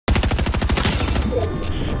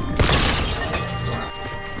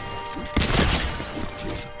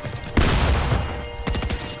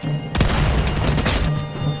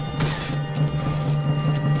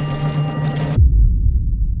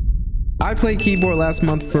played keyboard last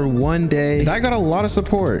month for 1 day and I got a lot of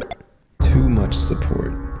support. Too much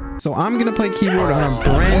support. So I'm gonna play keyboard on a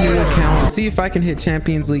brand new account to see if I can hit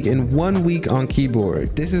Champions League in 1 week on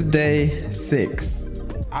keyboard. This is day 6.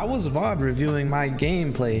 I was VOD reviewing my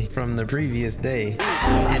gameplay from the previous day,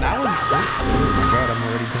 and I was, oh my god, I'm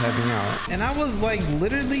already tapping out. And I was like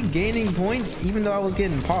literally gaining points even though I was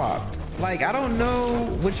getting popped. Like, I don't know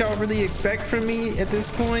what y'all really expect from me at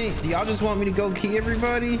this point. Do y'all just want me to go key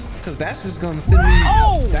everybody? Because that's just gonna send me,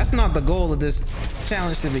 that's not the goal of this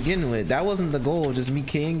challenge to begin with. That wasn't the goal, just me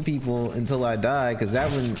keying people until I die, because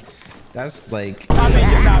that wouldn't, that's like,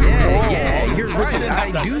 yeah, you're right.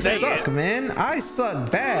 I do suck, man. I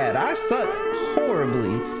suck bad. I suck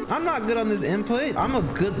horribly. I'm not good on this input. I'm a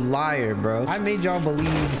good liar, bro. I made y'all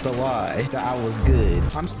believe the lie that I was good.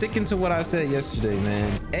 I'm sticking to what I said yesterday,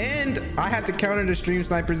 man. And I had to counter the stream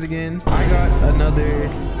snipers again. I got another,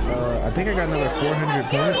 I think I got another 400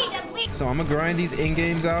 points. So I'm gonna grind these in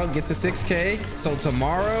games out, get to 6K. So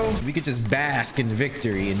tomorrow we could just bask in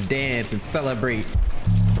victory and dance and celebrate.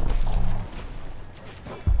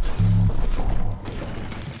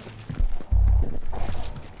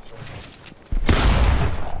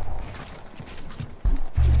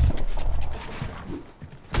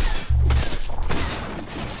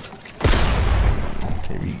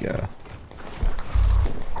 Here we go.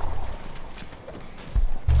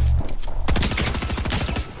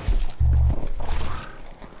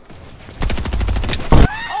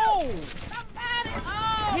 Oh!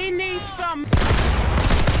 He needs some.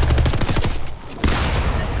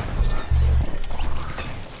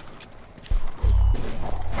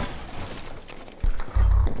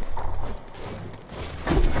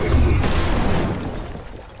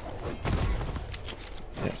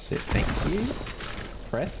 That's it. Thank you.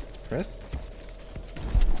 Press.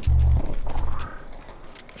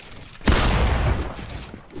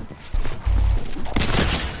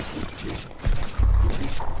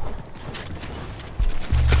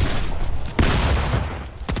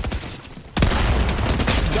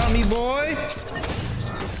 Dummy boy.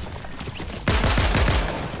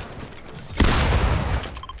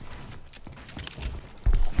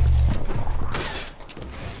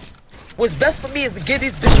 What's best for me is to get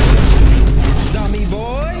these bitches. Dummy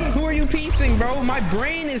boy. Who are you piecing, bro? My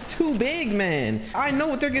brain is too big, man. I know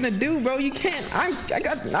what they're gonna do, bro. You can't. I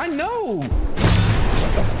know.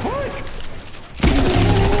 What the fuck?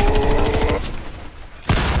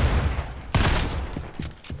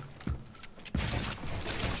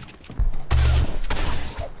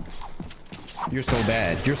 You're so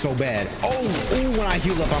bad. You're so bad. Oh, ooh, when I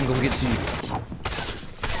heal up, I'm gonna get you.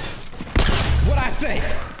 What I say?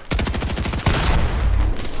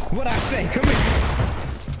 What I say? Come here.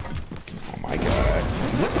 Oh my god.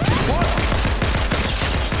 What the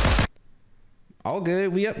fuck? All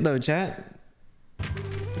good. We up though, chat.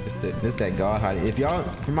 This that god hiding. If y'all,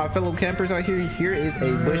 for my fellow campers out here, here is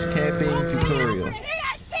a bush camping tutorial.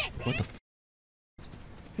 What the f?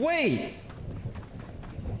 Wait.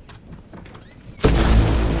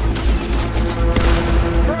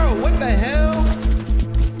 Bro, what the hell?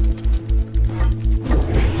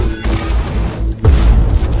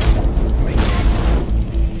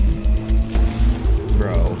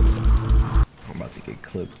 Bro, I'm about to get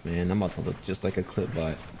clipped, man. I'm about to look just like a clip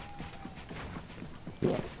bot.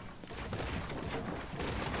 Oh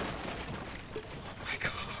my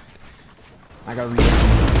god. I got real. Oh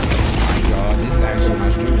my god, this is actually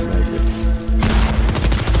my stream sniper.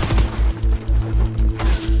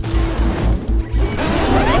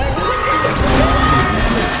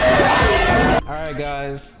 Alright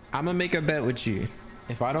guys, I'm gonna make a bet with you.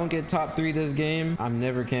 If I don't get top 3 this game, I'm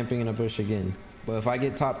never camping in a bush again. But if I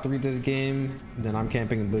get top 3 this game, then I'm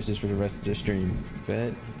camping in bushes for the rest of the stream.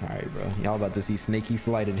 Bet? Alright bro, y'all about to see Snaky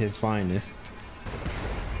Slite at his finest.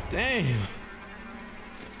 Damn.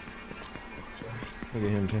 Look at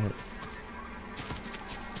him, chat.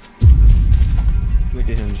 Look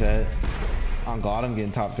at him, chat. Oh god, I'm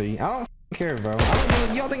getting top 3. I don't care, bro. I don't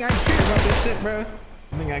know. Y'all think I care about this shit, bro? You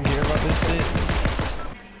think I care about this shit?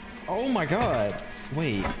 Oh my god.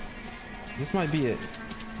 Wait. This might be it.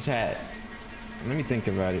 Chat. Let me think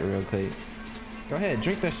about it real quick. Go ahead,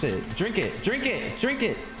 drink that shit. Drink it. Drink it. Drink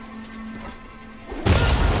it.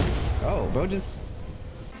 Oh, bro, just...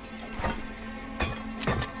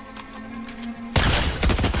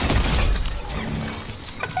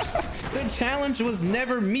 The challenge was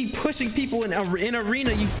never me pushing people in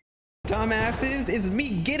arena, you dumbasses. It's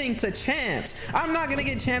me getting to champs. I'm not gonna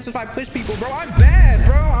get champs if I push people, bro. I'm bad,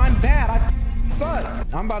 bro. I'm bad. I suck.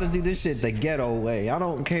 I'm about to do this shit the ghetto way. I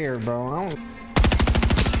don't care, bro. I don't...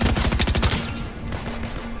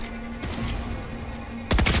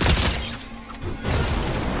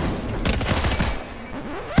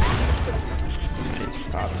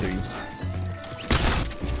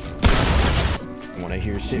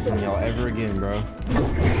 hear shit from y'all ever again, bro.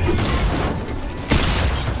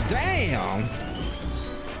 Damn.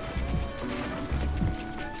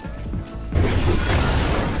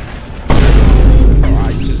 Oh,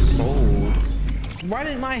 I just sold. Why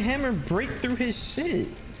didn't my hammer break through his shit?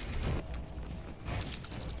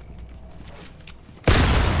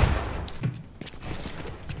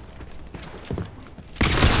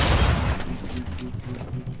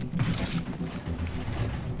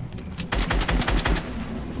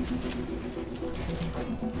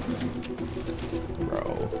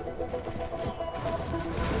 Bro.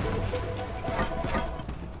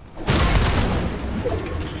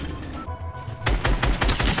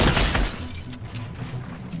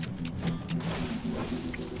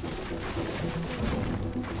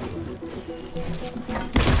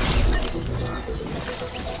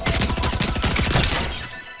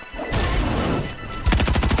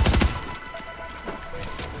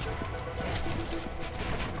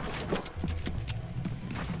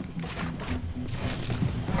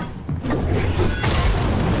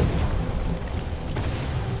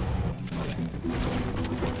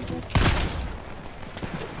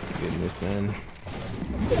 Goodness, man.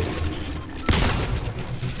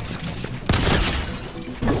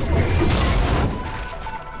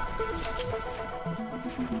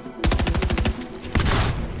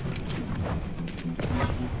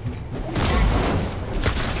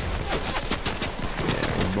 Yeah,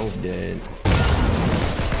 we're both dead.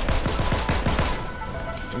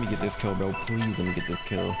 Let me get this kill, bro. Please let me get this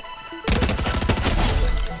kill.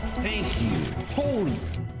 Thank you. Holy.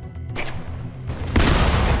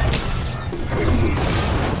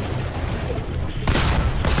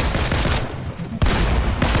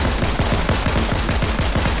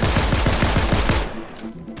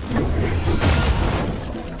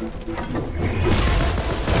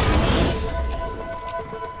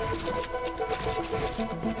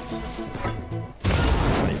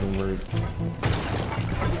 Not even worried.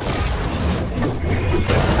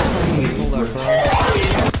 Hold up, bro.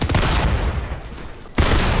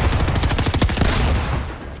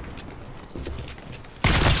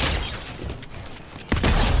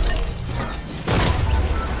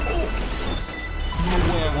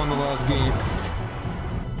 Won the last game.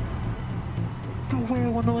 No way I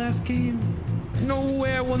won the last game. No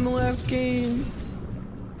way I won the last game.